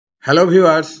Hello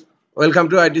viewers, welcome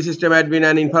to IT System Admin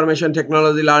and Information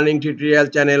Technology Learning tutorial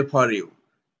channel for you.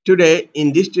 Today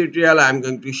in this tutorial I am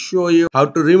going to show you how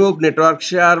to remove network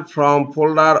share from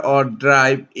folder or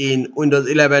drive in Windows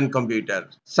 11 computer.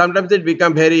 Sometimes it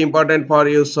becomes very important for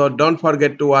you, so don't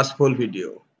forget to watch full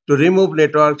video. To remove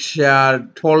network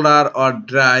shared folder or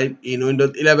drive in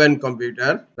Windows 11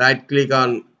 computer, right click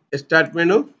on Start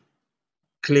menu,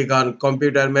 click on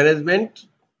Computer Management.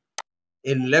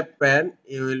 In left pane,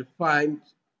 you will find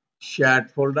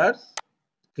shared folders.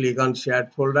 Click on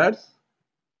shared folders.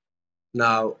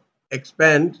 Now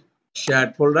expand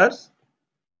shared folders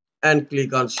and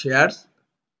click on shares.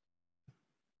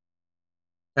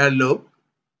 And look,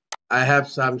 I have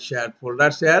some shared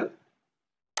folders here.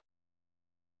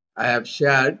 I have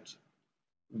shared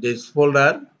this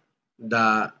folder.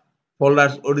 The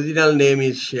folder's original name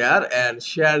is share and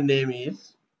share name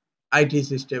is IT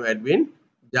System Admin.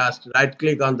 Just right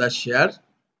click on the share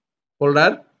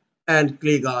folder and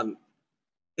click on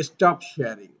stop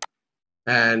sharing.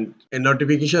 And a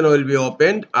notification will be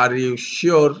opened. Are you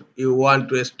sure you want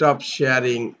to stop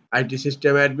sharing IT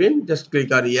System Admin? Just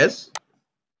click on yes.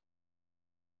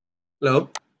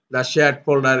 Look, the shared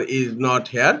folder is not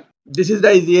here. This is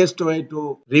the easiest way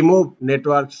to remove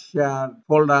network share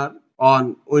folder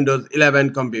on Windows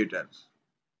 11 computers.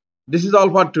 This is all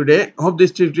for today. Hope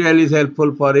this tutorial is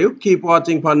helpful for you. Keep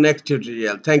watching for next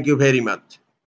tutorial. Thank you very much.